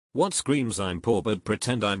What screams I'm poor but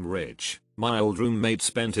pretend I'm rich? My old roommate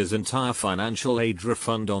spent his entire financial aid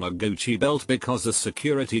refund on a Gucci belt because the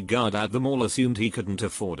security guard at the mall assumed he couldn't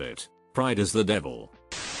afford it. Pride is the devil.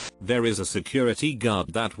 There is a security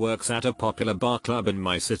guard that works at a popular bar club in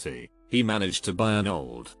my city. He managed to buy an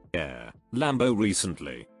old Lambo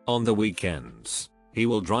recently. On the weekends, he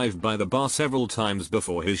will drive by the bar several times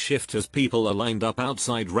before his shift as people are lined up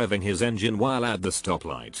outside revving his engine while at the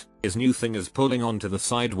stoplight. His new thing is pulling onto the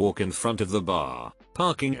sidewalk in front of the bar,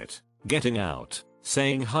 parking it, getting out,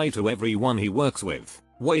 saying hi to everyone he works with,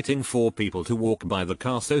 waiting for people to walk by the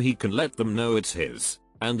car so he can let them know it's his,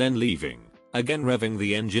 and then leaving, again revving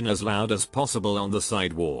the engine as loud as possible on the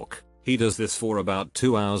sidewalk. He does this for about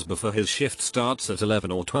 2 hours before his shift starts at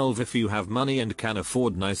 11 or 12. If you have money and can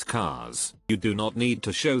afford nice cars, you do not need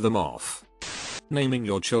to show them off. Naming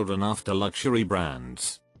your children after luxury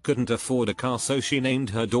brands. Couldn't afford a car so she named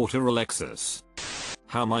her daughter Alexis.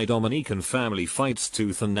 How my Dominican family fights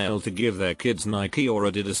tooth and nail to give their kids Nike or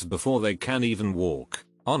Adidas before they can even walk.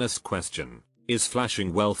 Honest question. Is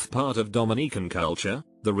flashing wealth part of Dominican culture?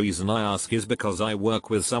 The reason I ask is because I work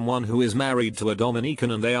with someone who is married to a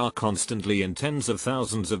Dominican and they are constantly in tens of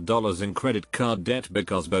thousands of dollars in credit card debt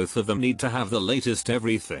because both of them need to have the latest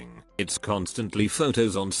everything. It's constantly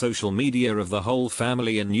photos on social media of the whole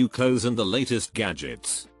family in new clothes and the latest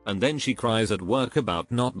gadgets. And then she cries at work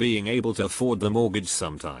about not being able to afford the mortgage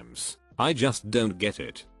sometimes. I just don't get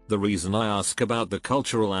it. The reason I ask about the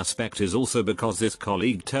cultural aspect is also because this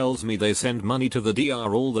colleague tells me they send money to the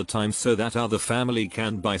DR all the time so that other family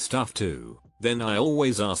can buy stuff too. Then I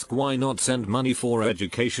always ask why not send money for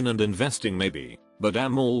education and investing maybe, but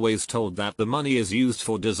I'm always told that the money is used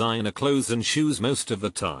for designer clothes and shoes most of the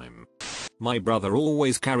time. My brother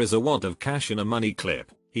always carries a wad of cash in a money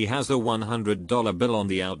clip. He has a $100 bill on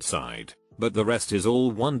the outside, but the rest is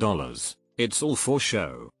all $1. It's all for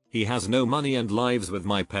show. He has no money and lives with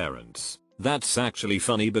my parents. That's actually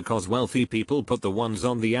funny because wealthy people put the ones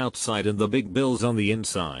on the outside and the big bills on the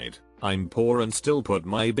inside. I'm poor and still put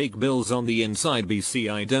my big bills on the inside.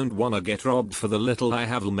 BC I don't wanna get robbed for the little I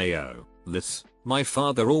have. Mayo. My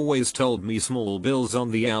father always told me small bills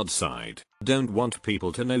on the outside. Don't want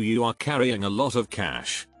people to know you are carrying a lot of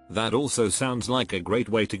cash. That also sounds like a great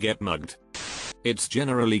way to get mugged. It's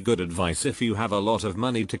generally good advice if you have a lot of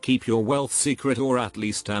money to keep your wealth secret or at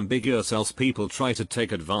least ambiguous, else people try to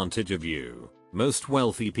take advantage of you. Most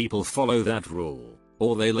wealthy people follow that rule,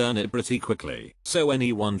 or they learn it pretty quickly. So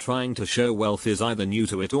anyone trying to show wealth is either new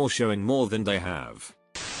to it or showing more than they have.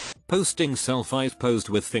 Posting selfies posed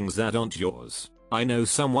with things that aren't yours. I know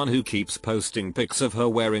someone who keeps posting pics of her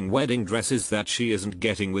wearing wedding dresses that she isn't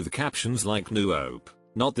getting with captions like "New Hope."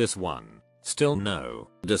 Not this one. Still no.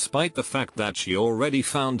 Despite the fact that she already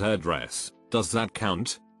found her dress. Does that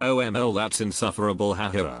count? OML, that's insufferable.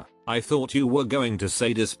 Haha. I thought you were going to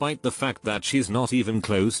say despite the fact that she's not even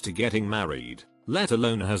close to getting married, let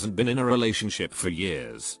alone hasn't been in a relationship for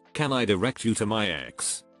years. Can I direct you to my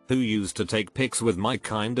ex, who used to take pics with my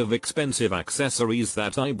kind of expensive accessories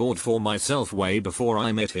that I bought for myself way before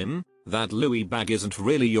I met him? That Louis bag isn't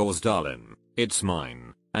really yours, darling. It's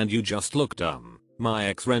mine. And you just look dumb. My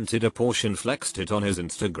ex rented a Porsche and flexed it on his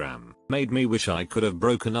Instagram. Made me wish I could have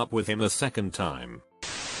broken up with him a second time.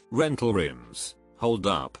 Rental rims. Hold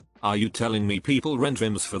up. Are you telling me people rent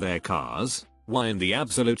rims for their cars? Why in the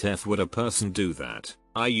absolute F would a person do that?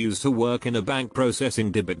 I used to work in a bank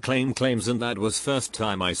processing debit claims and that was first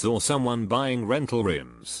time I saw someone buying rental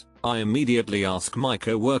rims. I immediately asked my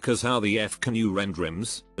co-workers, how the F can you rent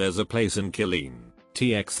rims? There's a place in Killeen,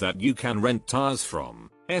 TX that you can rent tires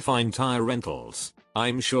from. Fine Tire Rentals.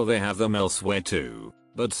 I'm sure they have them elsewhere too,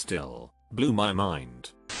 but still, blew my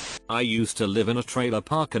mind. I used to live in a trailer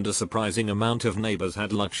park and a surprising amount of neighbors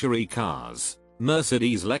had luxury cars.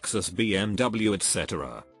 Mercedes, Lexus, BMW,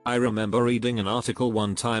 etc. I remember reading an article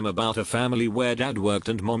one time about a family where dad worked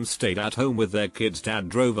and mom stayed at home with their kids. Dad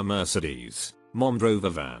drove a Mercedes, mom drove a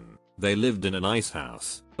van. They lived in a nice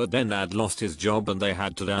house, but then dad lost his job and they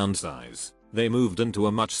had to downsize. They moved into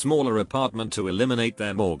a much smaller apartment to eliminate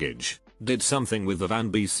their mortgage. Did something with the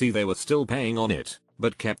van. BC they were still paying on it,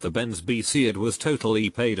 but kept the Benz. BC it was totally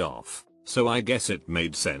paid off. So I guess it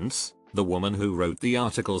made sense. The woman who wrote the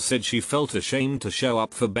article said she felt ashamed to show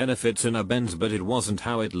up for benefits in a Benz, but it wasn't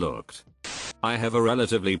how it looked. I have a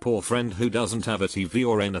relatively poor friend who doesn't have a TV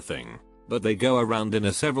or anything, but they go around in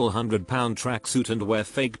a several £100 tracksuit and wear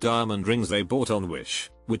fake diamond rings they bought on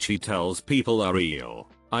Wish, which he tells people are real.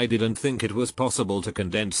 I didn't think it was possible to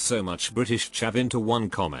condense so much British chav into one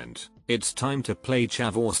comment. It's time to play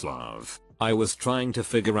chav or Slav. I was trying to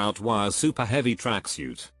figure out why a super heavy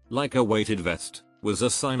tracksuit, like a weighted vest, was a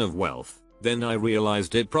sign of wealth. Then I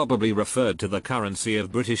realized it probably referred to the currency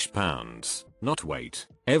of British pounds, not weight.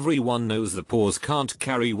 Everyone knows the poors can't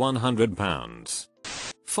carry 100 pounds.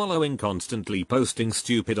 Following constantly posting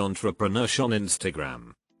stupid entrepreneurs on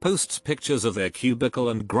Instagram. Posts pictures of their cubicle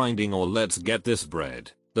and grinding or let's get this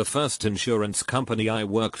bread. The first insurance company I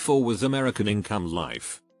worked for was American Income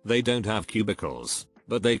Life. They don't have cubicles,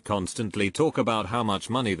 but they constantly talk about how much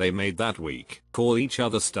money they made that week. Call each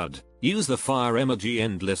other stud, use the fire emoji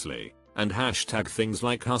endlessly, and hashtag things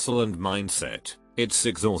like hustle and mindset. It's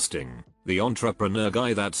exhausting. The entrepreneur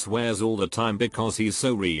guy that swears all the time because he's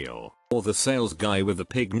so real. Or the sales guy with the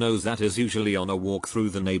pig nose that is usually on a walk through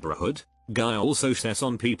the neighborhood. Guy also says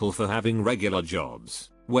on people for having regular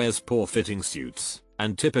jobs, wears poor fitting suits,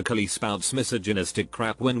 and typically spouts misogynistic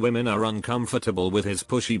crap when women are uncomfortable with his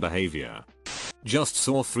pushy behavior. Just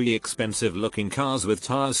saw 3 expensive looking cars with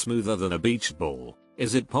tires smoother than a beach ball.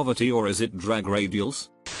 Is it poverty or is it drag radials?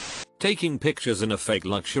 Taking pictures in a fake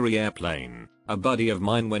luxury airplane. A buddy of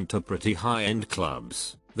mine went to pretty high-end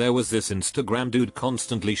clubs. There was this Instagram dude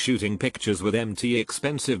constantly shooting pictures with empty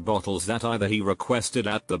expensive bottles that either he requested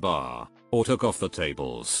at the bar or took off the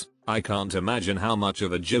tables. I can't imagine how much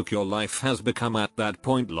of a joke your life has become at that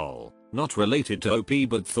point lol. Not related to OP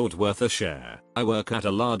but thought worth a share. I work at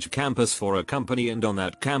a large campus for a company and on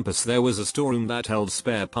that campus there was a storeroom that held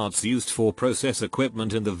spare parts used for process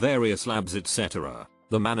equipment in the various labs etc.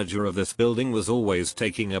 The manager of this building was always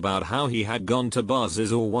talking about how he had gone to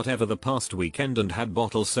bars or whatever the past weekend and had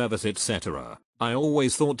bottle service etc. I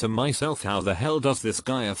always thought to myself, how the hell does this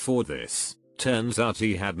guy afford this? Turns out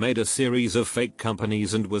he had made a series of fake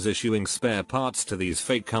companies and was issuing spare parts to these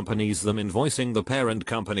fake companies, them invoicing the parent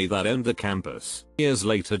company that owned the campus. Years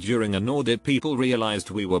later during an audit people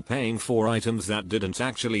realized we were paying for items that didn't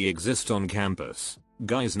actually exist on campus.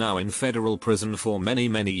 Guy's now in federal prison for many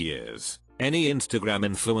years. Any Instagram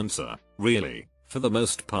influencer, really, for the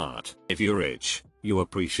most part. If you're rich, you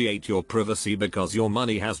appreciate your privacy because your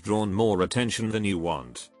money has drawn more attention than you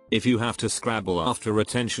want. If you have to scrabble after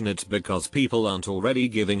attention, it's because people aren't already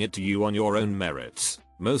giving it to you on your own merits.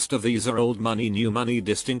 Most of these are old money new money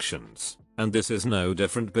distinctions. And this is no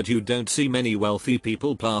different, but you don't see many wealthy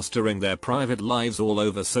people plastering their private lives all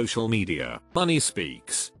over social media. Money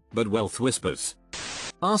speaks, but wealth whispers.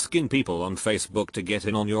 Asking people on Facebook to get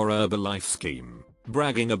in on your Herbalife scheme.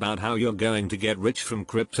 Bragging about how you're going to get rich from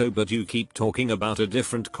crypto but you keep talking about a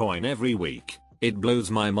different coin every week. It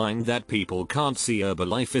blows my mind that people can't see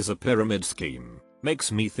Herbalife is a pyramid scheme.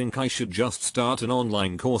 Makes me think I should just start an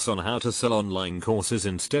online course on how to sell online courses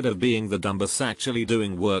instead of being the dumbass actually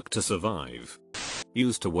doing work to survive.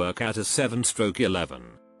 Used to work at a 7/11.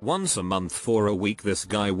 Once a month for a week this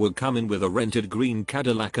guy would come in with a rented green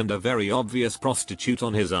Cadillac and a very obvious prostitute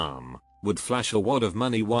on his arm. Would flash a wad of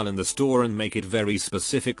money while in the store and make it very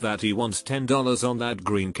specific that he wants $10 on that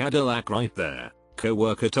green Cadillac right there.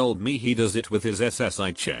 Coworker told me he does it with his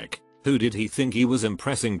SSI check. Who did he think he was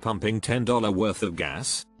impressing pumping $10 worth of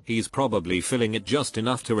gas? He's probably filling it just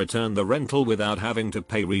enough to return the rental without having to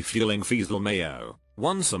pay refueling fees. LMAO.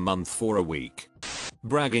 Once a month for a week.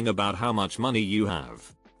 Bragging about how much money you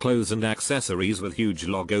have. Clothes and accessories with huge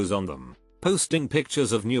logos on them. Posting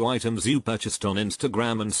pictures of new items you purchased on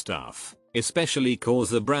Instagram and stuff. Especially cause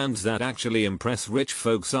the brands that actually impress rich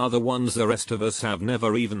folks are the ones the rest of us have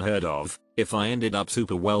never even heard of. If I ended up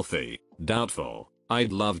super wealthy, doubtful.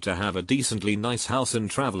 I'd love to have a decently nice house and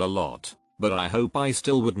travel a lot, but I hope I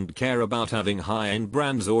still wouldn't care about having high-end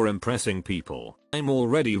brands or impressing people. I'm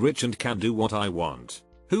already rich and can do what I want.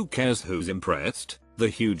 Who cares who's impressed? The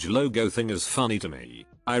huge logo thing is funny to me.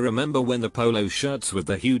 I remember when the polo shirts with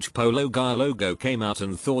the huge polo guy logo came out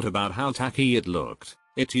and thought about how tacky it looked.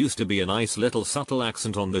 It used to be a nice little subtle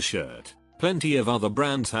accent on the shirt. Plenty of other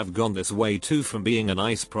brands have gone this way too, from being a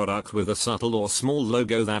nice product with a subtle or small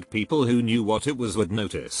logo that people who knew what it was would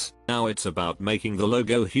notice. Now it's about making the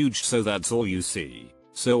logo huge so that's all you see.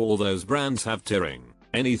 So all those brands have tiering.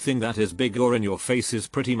 Anything that is big or in your face is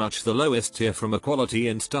pretty much the lowest tier from a quality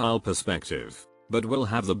and style perspective, but will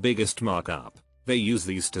have the biggest markup. They use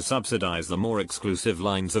these to subsidize the more exclusive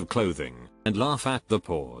lines of clothing and laugh at the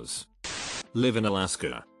poors. Live in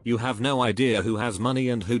Alaska. You have no idea who has money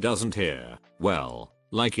and who doesn't here. Well,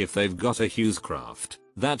 like if they've got a Hughescraft,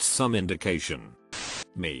 that's some indication.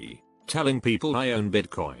 Me. Telling people I own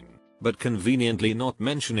Bitcoin, but conveniently not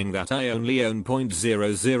mentioning that I only own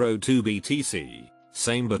 0.002 BTC.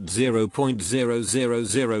 Same but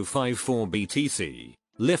 0.00054 BTC.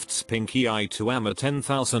 Lifts pinky eye to Amma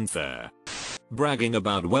 10,000th there. Bragging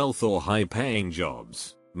about wealth or high paying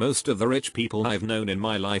jobs. Most of the rich people I've known in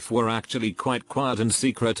my life were actually quite quiet and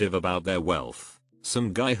secretive about their wealth.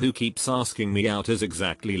 Some guy who keeps asking me out is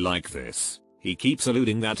exactly like this. He keeps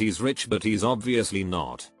alluding that he's rich, but he's obviously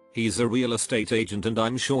not. He's a real estate agent and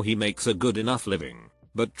I'm sure he makes a good enough living.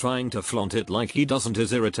 But trying to flaunt it like he doesn't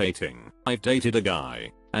is irritating. I've dated a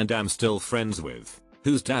guy, and am still friends with,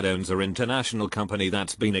 whose dad owns an international company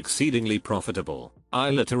that's been exceedingly profitable. I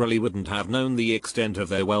literally wouldn't have known the extent of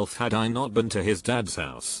their wealth had I not been to his dad's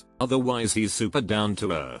house. Otherwise he's super down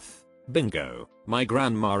to earth. Bingo. My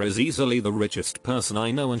grandma is easily the richest person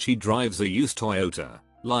I know and she drives a used Toyota,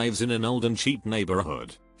 lives in an old and cheap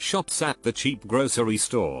neighborhood, shops at the cheap grocery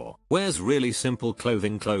store, wears really simple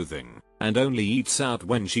clothing, and only eats out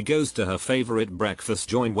when she goes to her favorite breakfast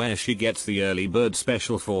joint where she gets the early bird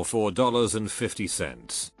special for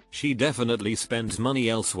 $4.50. She definitely spends money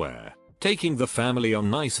elsewhere, taking the family on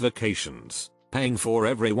nice vacations, paying for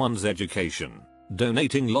everyone's education,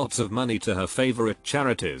 donating lots of money to her favorite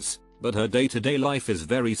charities, but her day-to-day life is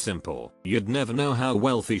very simple. You'd never know how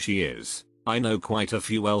wealthy she is. I know quite a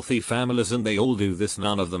few wealthy families and they all do this.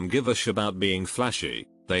 None of them give a shit about being flashy.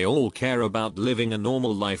 They all care about living a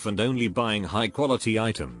normal life and only buying high quality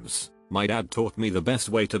items. My dad taught me the best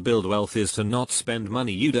way to build wealth is to not spend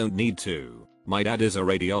money you don't need to. My dad is a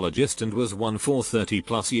radiologist and was one for 30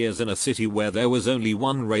 plus years in a city where there was only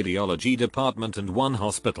one radiology department and one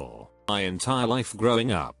hospital. My entire life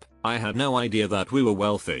growing up, I had no idea that we were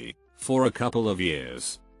wealthy. For a couple of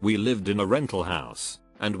years, we lived in a rental house,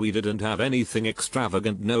 and we didn't have anything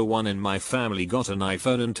extravagant. No one in my family got an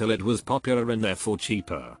iPhone until it was popular and therefore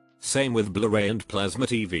cheaper. Same with Blu-ray and plasma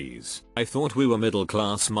TVs. I thought we were middle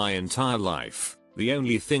class my entire life. The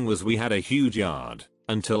only thing was we had a huge yard,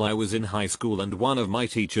 until I was in high school and one of my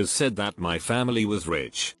teachers said that my family was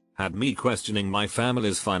rich. Had me questioning my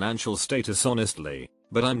family's financial status honestly,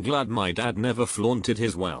 but I'm glad my dad never flaunted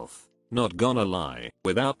his wealth. Not gonna lie,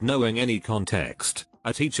 without knowing any context,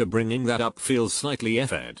 a teacher bringing that up feels slightly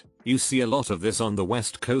effed. You see a lot of this on the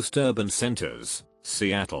West Coast urban centers,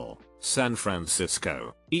 Seattle, San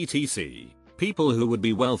Francisco, etc. People who would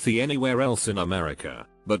be wealthy anywhere else in America,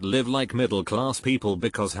 but live like middle class people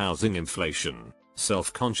because housing inflation.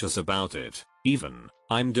 Self-conscious about it. Even,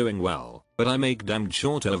 I'm doing well, but I make damned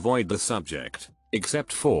sure to avoid the subject.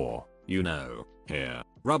 Except for, you know, here.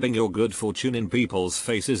 Rubbing your good fortune in people's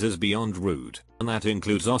faces is beyond rude, and that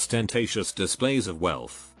includes ostentatious displays of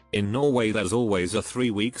wealth. In Norway there's always a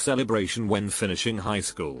 3-week celebration when finishing high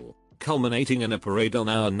school, culminating in a parade on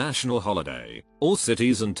our national holiday. All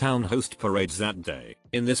cities and towns host parades that day.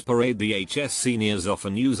 In this parade the HS seniors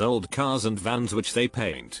often use old cars and vans which they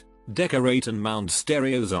paint, decorate and mount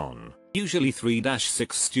stereos on. Usually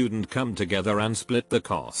 3-6 students come together and split the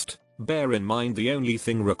cost. Bear in mind the only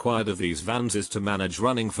thing required of these vans is to manage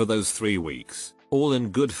running for those 3 weeks, all in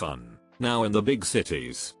good fun. Now in the big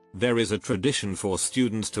cities, there is a tradition for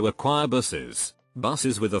students to acquire buses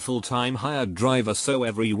with a full-time hired driver so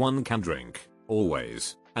everyone can drink,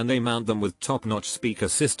 always, and they mount them with top-notch speaker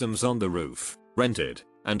systems on the roof, rented,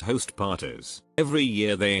 and host parties. Every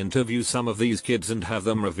year they interview some of these kids and have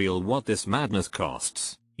them reveal what this madness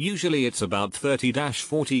costs. Usually it's about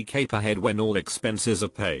 30-40k per head when all expenses are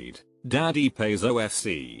paid. Daddy pays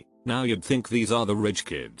OFC. Now you'd think these are the rich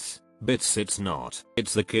kids. Bits it's not.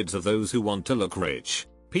 It's the kids of those who want to look rich.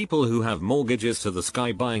 People who have mortgages to the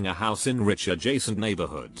sky buying a house in rich adjacent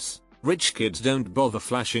neighborhoods. Rich kids don't bother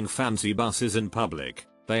flashing fancy buses in public.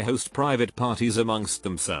 They host private parties amongst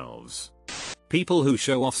themselves. People who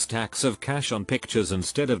show off stacks of cash on pictures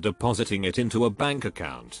instead of depositing it into a bank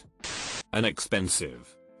account. An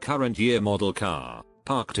expensive, current year model car,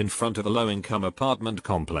 parked in front of a low-income apartment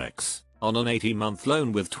complex, on an 80-month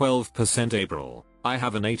loan with 12% April. I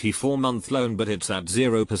have an 84-month loan but it's at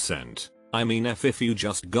 0%. I mean if you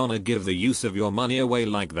just gonna give the use of your money away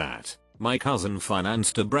like that. My cousin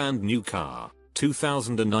financed a brand new car,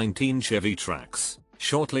 2019 Chevy Trax,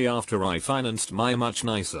 shortly after I financed my much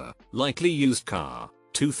nicer, likely used car,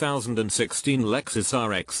 2016 Lexus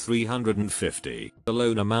RX 350. The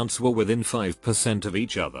loan amounts were within 5% of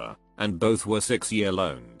each other, and both were 6-year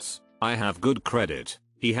loans. I have good credit,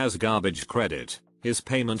 he has garbage credit, his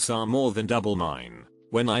payments are more than double mine.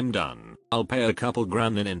 When I'm done, I'll pay a couple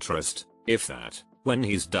grand in interest, if that. When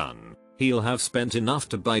he's done, he'll have spent enough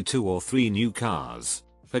to buy 2 or 3 new cars.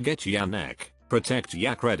 Forget Yannick, protect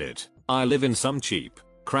AskReddit. I live in some cheap,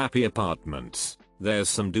 crappy apartments. There's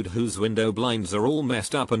some dude whose window blinds are all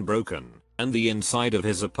messed up and broken, and the inside of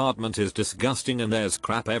his apartment is disgusting and there's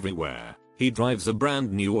crap everywhere. He drives a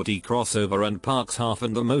brand new Audi crossover and parks half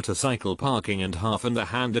in the motorcycle parking and half in the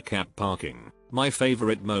handicap parking. My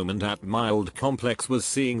favorite moment at my old complex was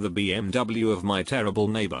seeing the BMW of my terrible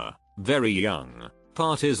neighbor, very young,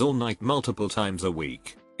 parties all night multiple times a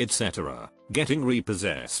week, etc., getting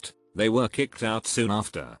repossessed. They were kicked out soon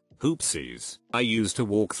after. Hoopsies. I used to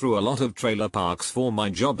walk through a lot of trailer parks for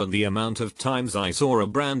my job, and the amount of times I saw a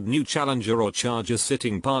brand new Challenger or Charger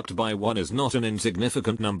sitting parked by one is not an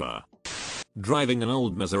insignificant number. Driving an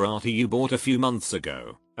old Maserati you bought a few months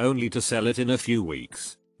ago, only to sell it in a few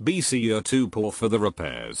weeks. BC, you're too poor for the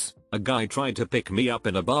repairs. A guy tried to pick me up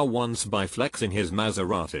in a bar once by flexing his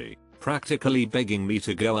Maserati, practically begging me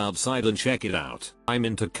to go outside and check it out. I'm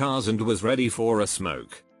into cars and was ready for a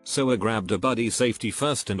smoke, so I grabbed a buddy safety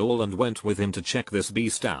first and all and went with him to check this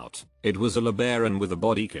beast out. It was a LeBaron with a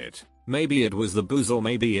body kit. Maybe it was the booze, or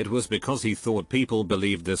maybe it was because he thought people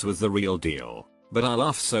believed this was the real deal. But I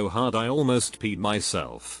laughed so hard I almost peed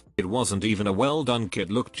myself. It wasn't even a well done kit,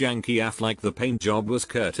 looked janky af like the paint job was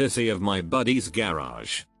courtesy of my buddy's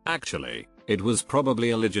garage. Actually, it was probably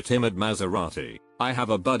a legitimate Maserati. I have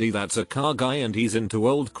a buddy that's a car guy and he's into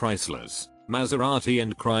old Chryslers. Maserati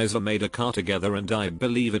and Chrysler made a car together and I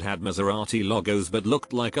believe it had Maserati logos but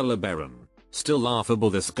looked like a LeBaron. Still laughable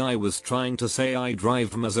this guy was trying to say I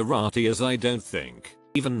drive Maserati, as I don't think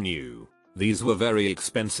even knew these were very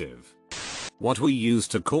expensive. What we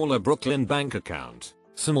used to call a Brooklyn bank account,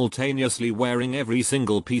 simultaneously wearing every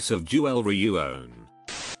single piece of jewelry you own.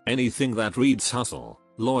 Anything that reads hustle,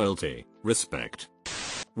 loyalty, respect.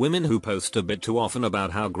 Women who post a bit too often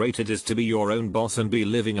about how great it is to be your own boss and be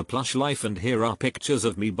living a plush life, and here are pictures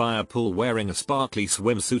of me by a pool wearing a sparkly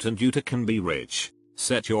swimsuit and you too can be rich.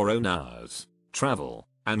 Set your own hours, travel,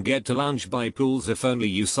 and get to lounge by pools if only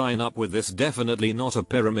you sign up with this definitely not a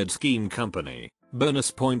pyramid scheme company.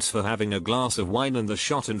 Bonus points for having a glass of wine in the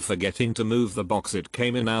shot and forgetting to move the box it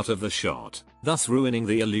came in out of the shot, thus ruining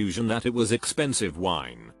the illusion that it was expensive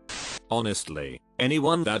wine. Honestly,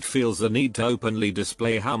 anyone that feels the need to openly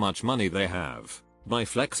display how much money they have by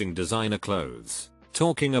flexing designer clothes,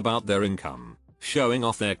 talking about their income, showing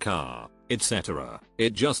off their car, etc.,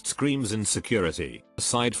 it just screams insecurity.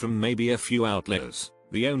 Aside from maybe a few outliers,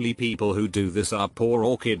 the only people who do this are poor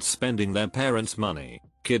or kids spending their parents' money.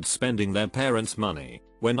 Kids spending their parents' money.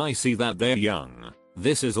 When I see that they're young,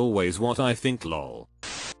 this is always what I think, lol.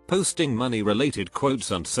 Posting money related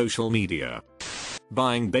quotes on social media.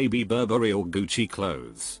 Buying baby Burberry or Gucci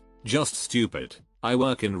clothes. Just stupid. I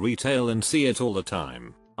work in retail and see it all the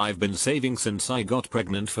time. I've been saving since I got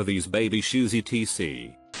pregnant for these baby shoes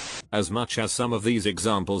etc. As much as some of these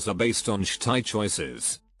examples are based on shitty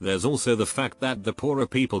choices, there's also the fact that the poorer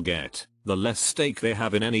people get, the less stake they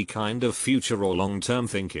have in any kind of future or long-term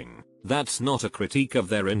thinking. That's not a critique of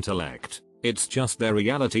their intellect, it's just their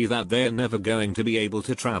reality that they're never going to be able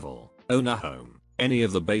to travel, own a home, any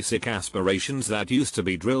of the basic aspirations that used to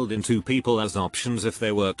be drilled into people as options if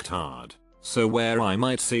they worked hard. So where I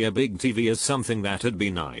might see a big TV as something that'd be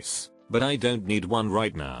nice, but I don't need one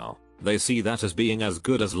right now, they see that as being as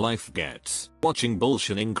good as life gets. Watching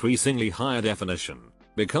bullshit increasingly higher definition,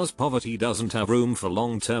 because poverty doesn't have room for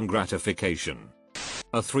long-term gratification.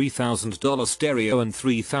 A $3,000 stereo and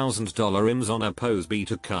 $3,000 rims on a pose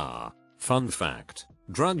beta car. Fun fact,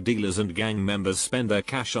 drug dealers and gang members spend their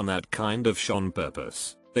cash on that kind of shit on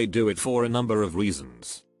purpose. They do it for a number of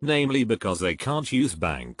reasons, namely because they can't use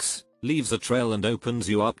banks, leaves a trail and opens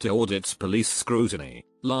you up to audits, police scrutiny,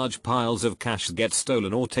 large piles of cash get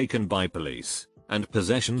stolen or taken by police, and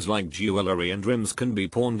possessions like jewelry and rims can be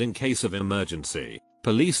pawned in case of emergency.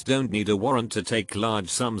 Police don't need a warrant to take large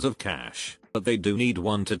sums of cash, but they do need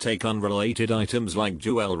one to take unrelated items like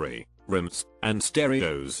jewelry, rims, and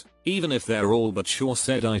stereos, even if they're all but sure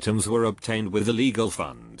said items were obtained with illegal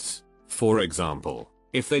funds. For example,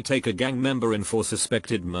 if they take a gang member in for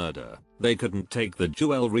suspected murder, they couldn't take the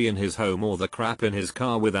jewelry in his home or the crap in his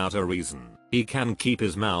car without a reason. He can keep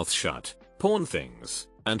his mouth shut, pawn things,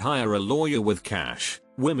 and hire a lawyer with cash.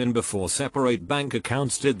 Women before separate bank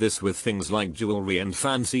accounts did this with things like jewelry and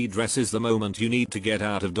fancy dresses. The moment you need to get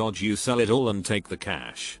out of Dodge, you sell it all and take the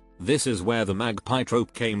cash. This is where the magpie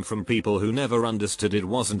trope came from. People who never understood it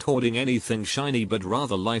wasn't hoarding anything shiny but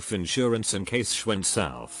rather life insurance in case sh went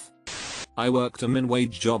south. I worked a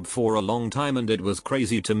min-wage job for a long time and it was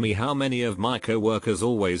crazy to me how many of my co-workers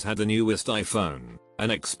always had the newest iPhone,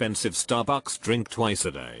 an expensive Starbucks drink twice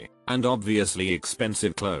a day, and obviously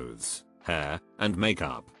expensive clothes, hair, and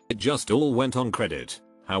makeup. It just all went on credit.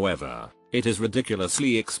 However, it is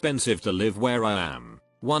ridiculously expensive to live where I am.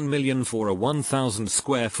 $1 million for a 1,000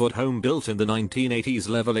 square foot home built in the 1980s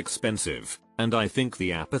level expensive, and I think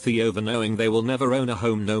the apathy over knowing they will never own a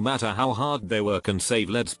home no matter how hard they work and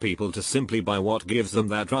save leads people to simply buy what gives them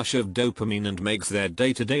that rush of dopamine and makes their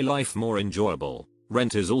day-to-day life more enjoyable.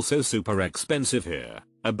 Rent is also super expensive here,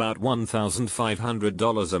 about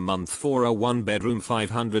 $1,500 a month for a 1-bedroom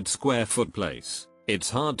 500 square foot place.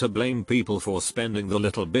 It's hard to blame people for spending the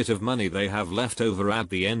little bit of money they have left over at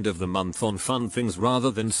the end of the month on fun things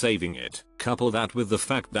rather than saving it. Couple that with the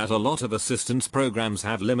fact that a lot of assistance programs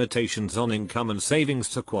have limitations on income and savings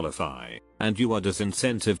to qualify, and you are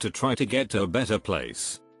disincentivized to try to get to a better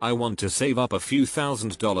place. I want to save up a few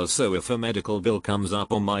 $1,000s so if a medical bill comes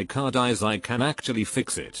up or my car dies I can actually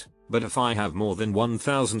fix it. But if I have more than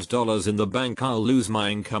 $1,000 in the bank I'll lose my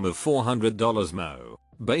income of $400 mo.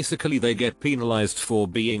 Basically they get penalized for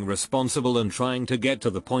being responsible and trying to get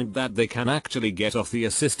to the point that they can actually get off the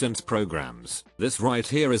assistance programs. This right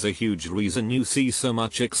here is a huge reason you see so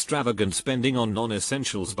much extravagant spending on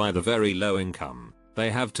non-essentials by the very low income.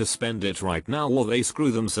 They have to spend it right now or they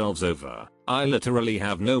screw themselves over. I literally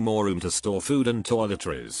have no more room to store food and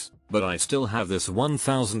toiletries, but I still have this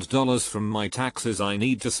 $1,000 from my taxes I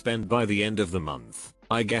need to spend by the end of the month.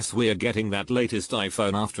 I guess we're getting that latest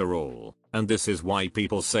iPhone after all, and this is why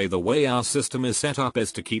people say the way our system is set up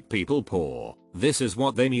is to keep people poor. This is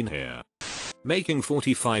what they mean here. Making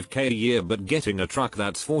 $45k a year but getting a truck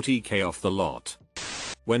that's $40k off the lot.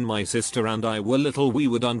 When my sister and I were little we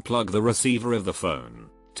would unplug the receiver of the phone,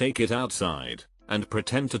 take it outside, and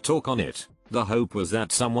pretend to talk on it. The hope was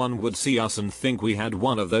that someone would see us and think we had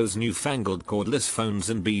one of those newfangled cordless phones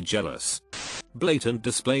and be jealous. Blatant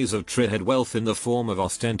displays of treated wealth in the form of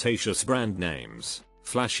ostentatious brand names,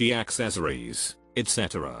 flashy accessories,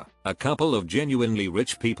 etc. A couple of genuinely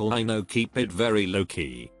rich people I know keep it very low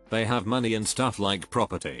key. They have money and stuff like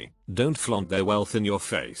property, don't flaunt their wealth in your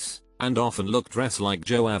face, and often look dressed like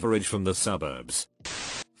Joe Average from the suburbs.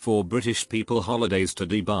 For British people holidays to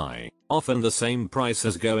Dubai, often the same price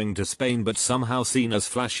as going to Spain but somehow seen as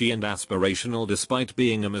flashy and aspirational despite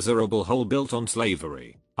being a miserable hole built on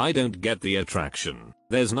slavery. I don't get the attraction.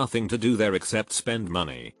 There's nothing to do there except spend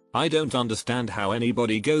money. I don't understand how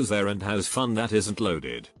anybody goes there and has fun that isn't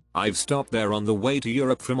loaded. I've stopped there on the way to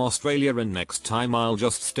Europe from Australia and next time I'll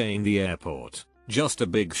just stay in the airport. Just a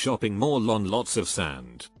big shopping mall on lots of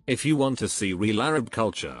sand. If you want to see real Arab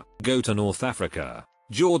culture, go to North Africa,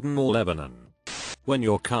 Jordan or Lebanon. When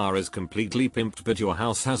your car is completely pimped but your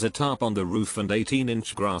house has a tarp on the roof and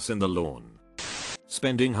 18-inch grass in the lawn.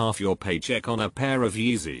 Spending half your paycheck on a pair of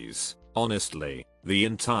Yeezys. Honestly, the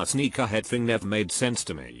entire sneakerhead thing never made sense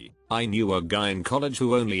to me. I knew a guy in college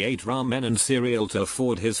who only ate ramen and cereal to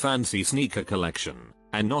afford his fancy sneaker collection,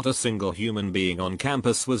 and not a single human being on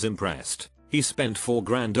campus was impressed. He spent $4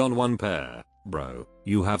 grand on one pair. Bro,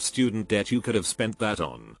 you have student debt you could have spent that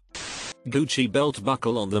on. Gucci belt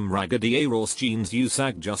buckle on them raggedy Aeros jeans you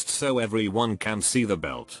sag just so everyone can see the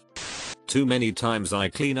belt. Too many times I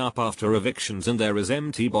clean up after evictions and there is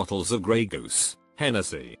empty bottles of Grey Goose,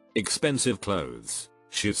 Hennessy, expensive clothes,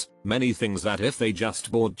 shoes, many things that if they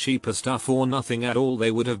just bought cheaper stuff or nothing at all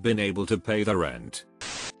they would have been able to pay the rent.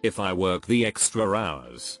 If I work the extra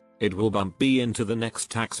hours, it will bump me into the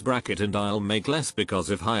next tax bracket and I'll make less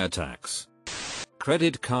because of higher tax.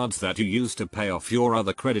 Credit cards that you use to pay off your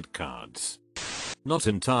other credit cards. Not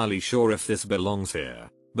entirely sure if this belongs here,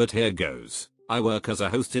 but here goes. I work as a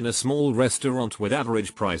host in a small restaurant with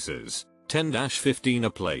average prices, 10-15 a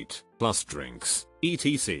plate, plus drinks,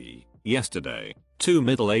 etc. Yesterday, two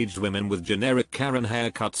middle-aged women with generic Karen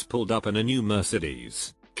haircuts pulled up in a new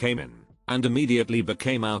Mercedes, came in, and immediately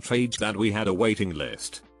became outraged that we had a waiting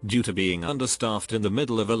list, due to being understaffed in the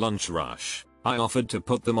middle of a lunch rush. I offered to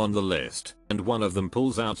put them on the list, and one of them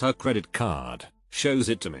pulls out her credit card, shows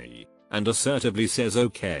it to me, and assertively says,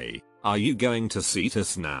 "Okay, are you going to seat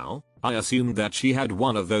us now?" I assumed that she had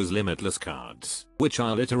one of those limitless cards, which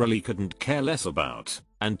I literally couldn't care less about,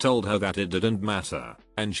 and told her that it didn't matter,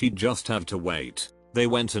 and she'd just have to wait. They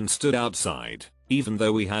went and stood outside, even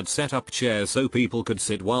though we had set up chairs so people could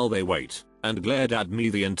sit while they wait, and glared at me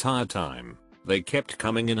the entire time. They kept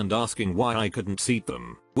coming in and asking why I couldn't seat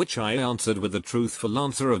them, which I answered with the truthful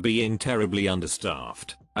answer of being terribly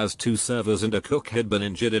understaffed, as two servers and a cook had been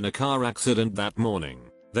injured in a car accident that morning.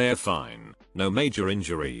 They're fine, no major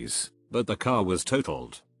injuries, but the car was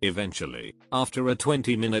totaled. Eventually, after a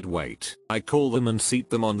 20-minute wait, I call them and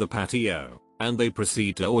seat them on the patio, and they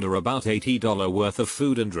proceed to order about $80 worth of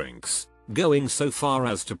food and drinks, going so far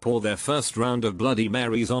as to pour their first round of Bloody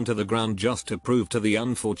Marys onto the ground just to prove to the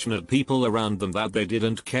unfortunate people around them that they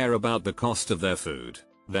didn't care about the cost of their food.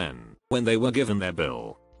 Then, when they were given their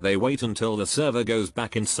bill, they wait until the server goes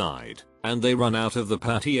back inside, and they run out of the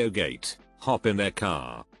patio gate, hop in their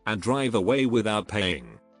car, and drive away without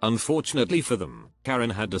paying. Unfortunately for them, Karen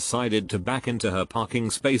had decided to back into her parking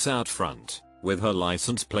space out front, with her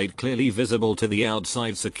license plate clearly visible to the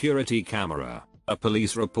outside security camera. A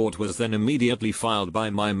police report was then immediately filed by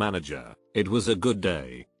my manager. It was a good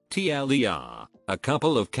day. TLDR. A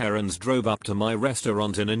couple of Karens drove up to my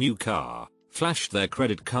restaurant in a new car, flashed their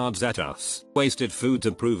credit cards at us, wasted food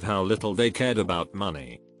to prove how little they cared about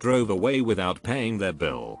money, drove away without paying their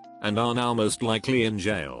bill, and are now most likely in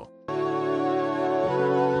jail.